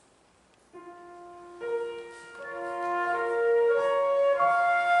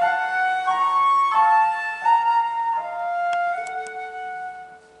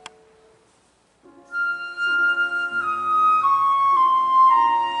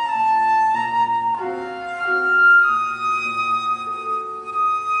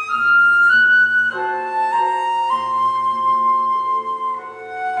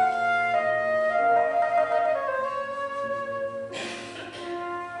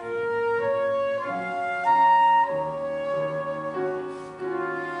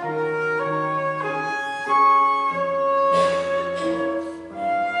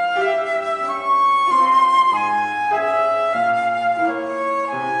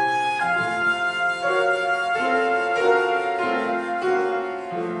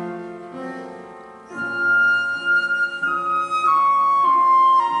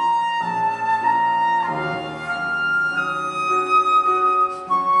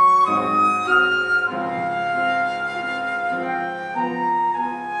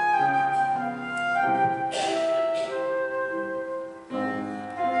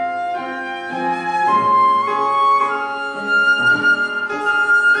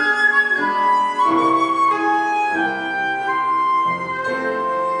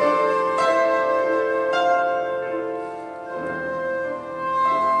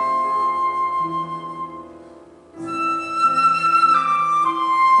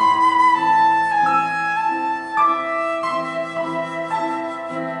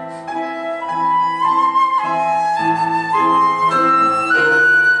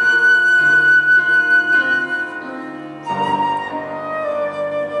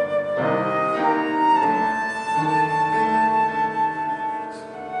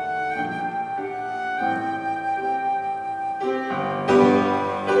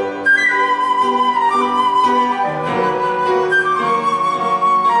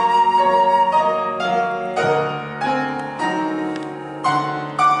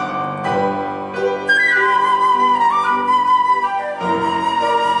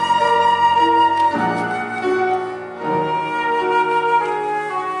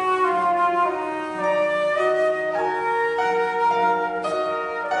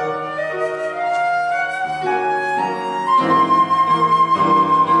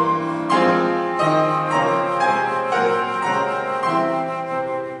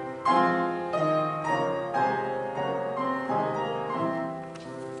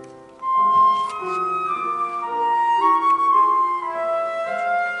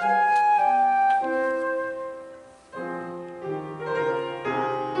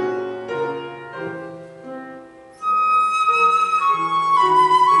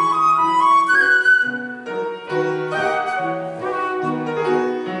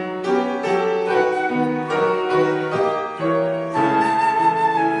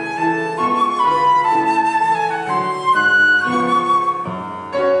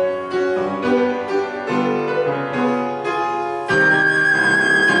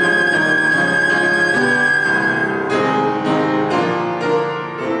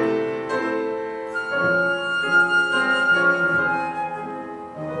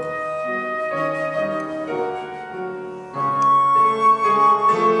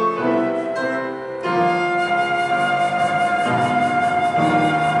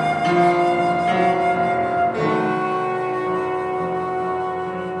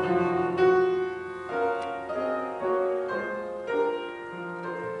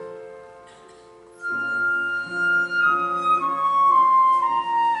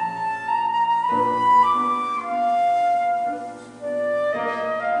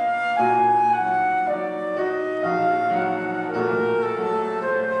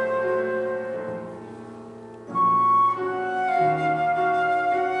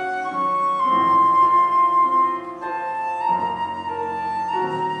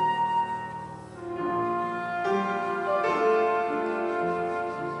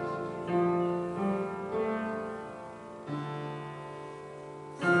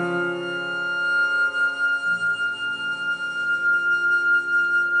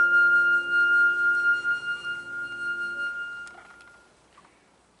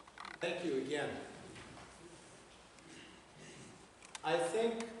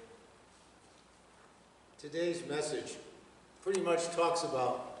 think today's message pretty much talks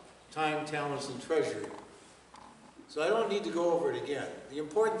about time, talents, and treasure. So I don't need to go over it again. The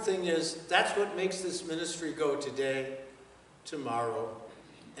important thing is that's what makes this ministry go today, tomorrow,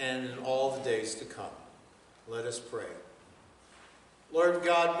 and in all the days to come. Let us pray. Lord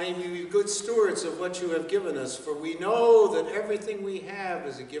God, may we be good stewards of what you have given us, for we know that everything we have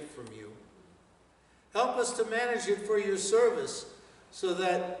is a gift from you. Help us to manage it for your service so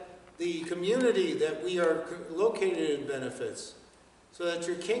that the community that we are located in benefits, so that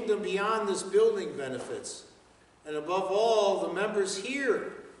your kingdom beyond this building benefits, and above all, the members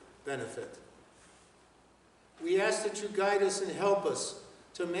here benefit. We ask that you guide us and help us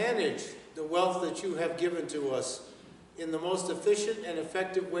to manage the wealth that you have given to us in the most efficient and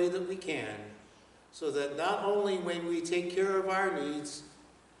effective way that we can, so that not only may we take care of our needs,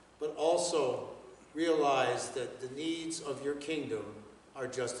 but also realize that the needs of your kingdom are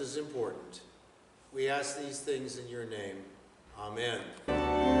just as important. We ask these things in your name. Amen.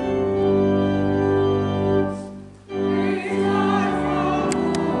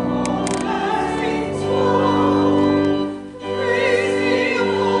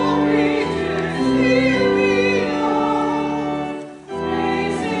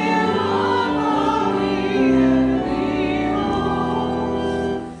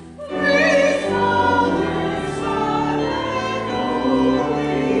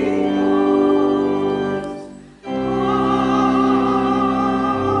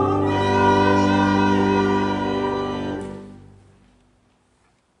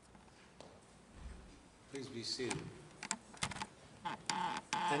 Please be seated.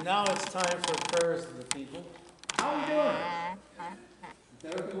 And now it's time for prayers of the people. How are we doing? Is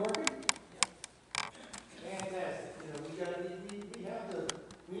everything working? Fantastic. You know,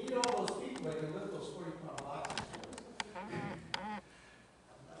 we need all those people that can lift those 40-pound boxes for us.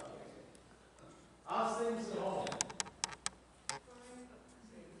 How's things at home?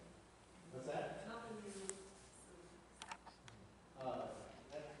 What's that?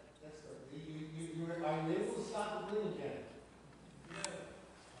 That's good. Are you able to stop the bleeding, Ken?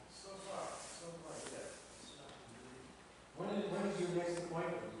 So far, yeah. When is your next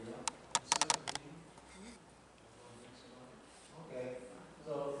appointment, do you know? Okay,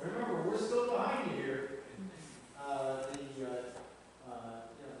 so remember, we're still behind you here. The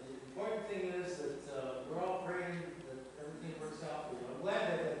important thing is that we're all praying that everything works out for you. I'm glad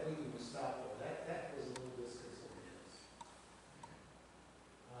that bleeding was stopped, though. That was a little disconcerting.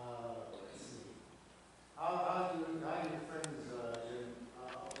 Let's see. How do your friends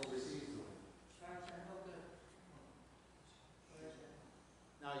overseas doing?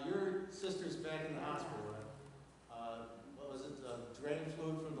 Now, your sister's back in the hospital, right? What was it, drain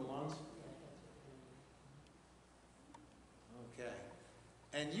fluid from the lungs? Okay.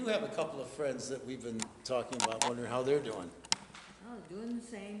 And you have a couple of friends that we've been talking about, wondering how they're doing. Oh, doing the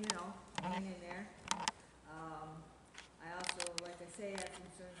same, you know, hanging in there. I also, like I say, have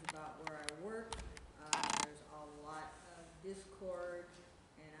concerns about where I work. There's a lot of discord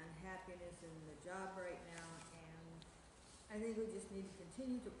and unhappiness in the job right now, and I think we just need to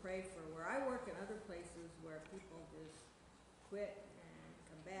continue to pray for where I work and other places where people just quit and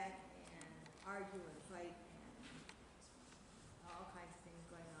come back and argue and fight and all kinds of things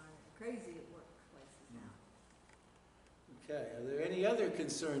going on. Crazy at workplaces now. Okay, are there any other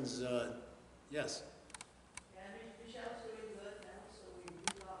concerns? Yes? Yeah, Michelle's doing good now, so we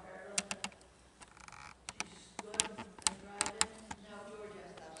got her on her. She's good and driving. Now George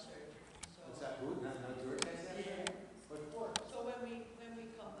has to have surgery. So What's that, who? Not George? Yeah. What for? So when we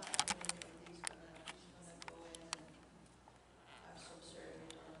come back, he's gonna go in and have some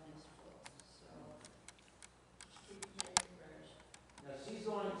surgery done on his foot. So keep taking prayers. Now, she's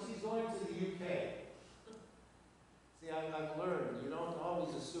going to the UK. See, I've learned, you don't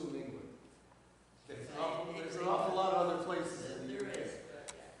always assume England. There's an awful lot of other places in the UK. There is, but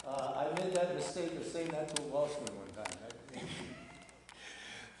yeah. I made that mistake of saying that to a Welshman one time.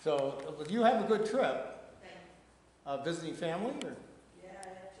 So, but you have a good trip. Thank you. Visiting family, or? Yeah, I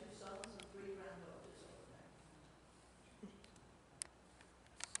have 2 sons and 3 granddaughters over there.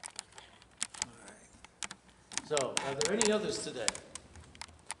 All right. So, are there any others today?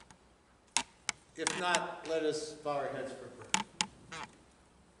 If not, let us bow our heads for prayer.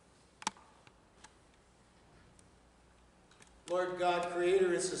 Lord God,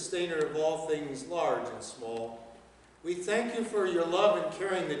 creator and sustainer of all things large and small, we thank you for your love and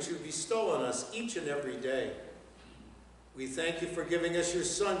caring that you bestow on us each and every day. We thank you for giving us your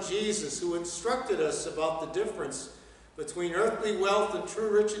Son, Jesus, who instructed us about the difference between earthly wealth and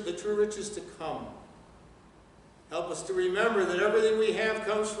the true riches to come. Help us to remember that everything we have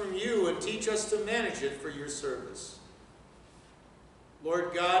comes from you and teach us to manage it for your service.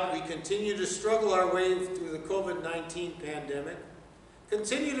 Lord God, we continue to struggle our way through the COVID-19 pandemic.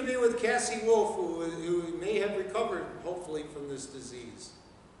 Continue to be with Cassie Wolf, who may have recovered, hopefully, from this disease.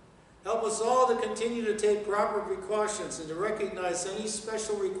 Help us all to continue to take proper precautions and to recognize any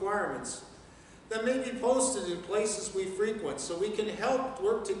special requirements that may be posted in places we frequent so we can help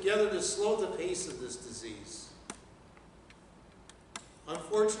work together to slow the pace of this disease.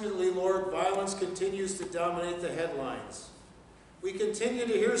 Unfortunately, Lord, violence continues to dominate the headlines. We continue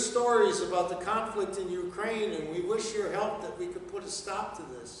to hear stories about the conflict in Ukraine, and we wish your help that we could put a stop to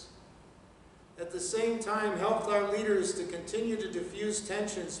this. At the same time, help our leaders to continue to diffuse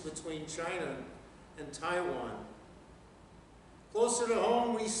tensions between China and Taiwan. Closer to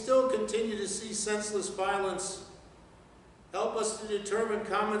home, we still continue to see senseless violence. Help us to determine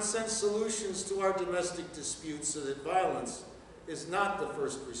common sense solutions to our domestic disputes so that violence is not the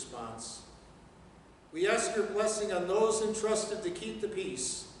first response. We ask your blessing on those entrusted to keep the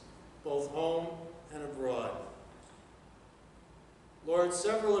peace, both home and abroad. Lord,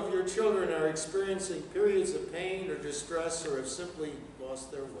 several of your children are experiencing periods of pain or distress or have simply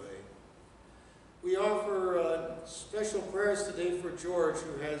lost their way. We offer special prayers today for George,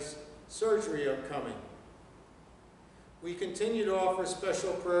 who has surgery upcoming. We continue to offer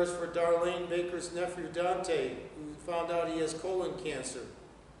special prayers for Darlene Baker's nephew, Dante, who found out he has colon cancer,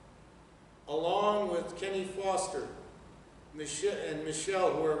 along with Kenny Foster and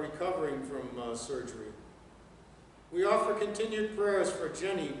Michelle, who are recovering from surgery. We offer continued prayers for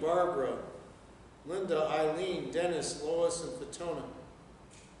Jenny, Barbara, Linda, Eileen, Dennis, Lois, and Fatona.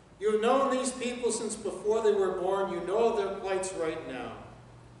 You have known these people since before they were born. You know their plights right now.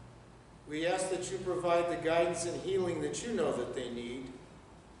 We ask that you provide the guidance and healing that you know that they need.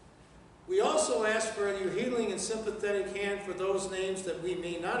 We also ask for your healing and sympathetic hand for those names that we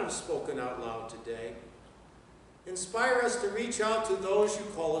may not have spoken out loud today. Inspire us to reach out to those you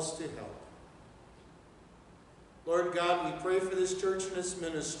call us to help. Lord God, we pray for this church and its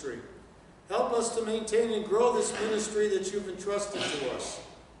ministry. Help us to maintain and grow this ministry that you've entrusted to us.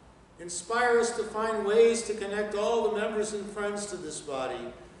 Inspire us to find ways to connect all the members and friends to this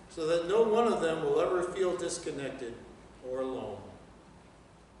body so that no one of them will ever feel disconnected or alone.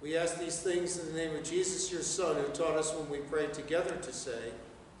 We ask these things in the name of Jesus, your Son, who taught us when we prayed together to say,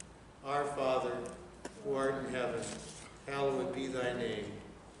 Our Father, who art in heaven, hallowed be thy name.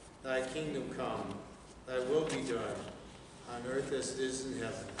 Thy kingdom come, thy will be done, on earth as it is in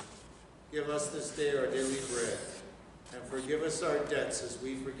heaven. Give us this day our daily bread, and forgive us our debts as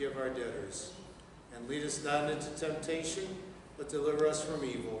we forgive our debtors. And lead us not into temptation, but deliver us from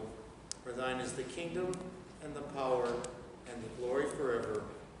evil. For thine is the kingdom, and the power, and the glory forever.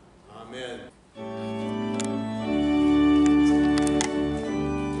 Amen.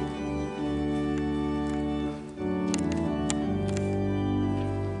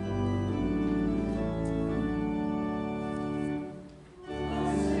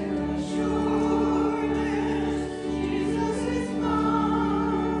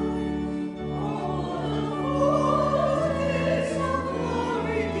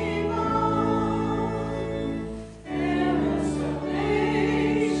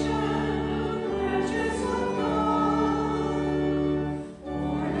 Majesty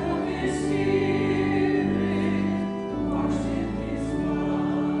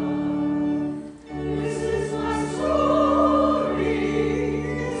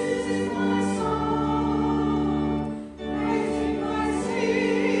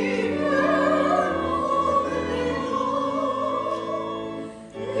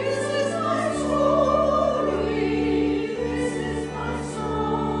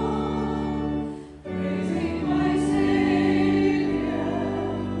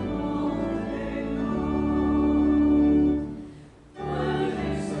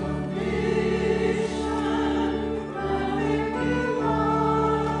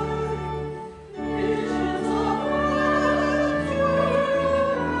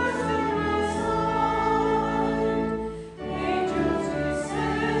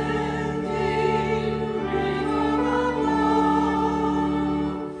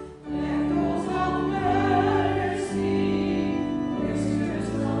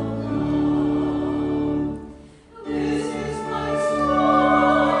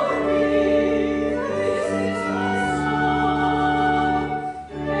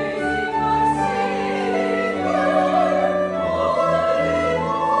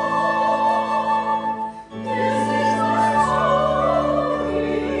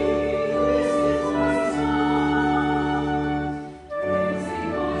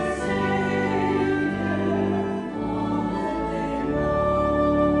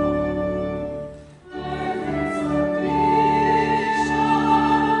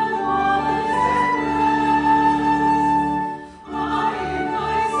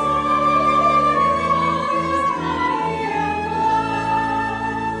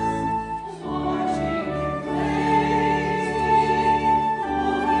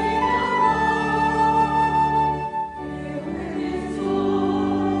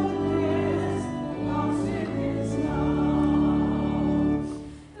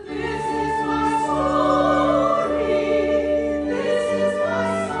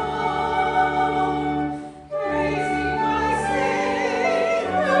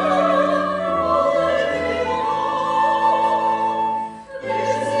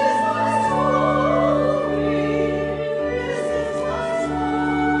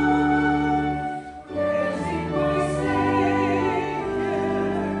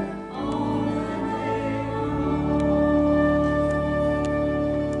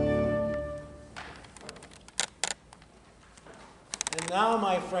now,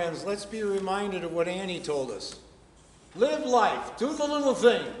 my friends, let's be reminded of what Annie told us. Live life. Do the little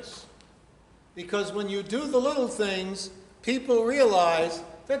things. Because when you do the little things, people realize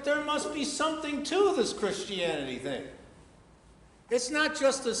that there must be something to this Christianity thing. It's not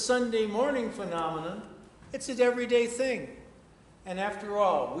just a Sunday morning phenomenon. It's an everyday thing. And after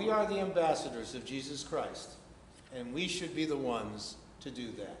all, we are the ambassadors of Jesus Christ. And we should be the ones to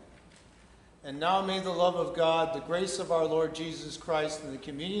do that. And now may the love of God, the grace of our Lord Jesus Christ, and the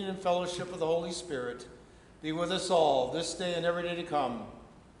communion and fellowship of the Holy Spirit be with us all this day and every day to come.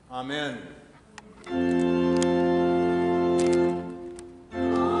 Amen.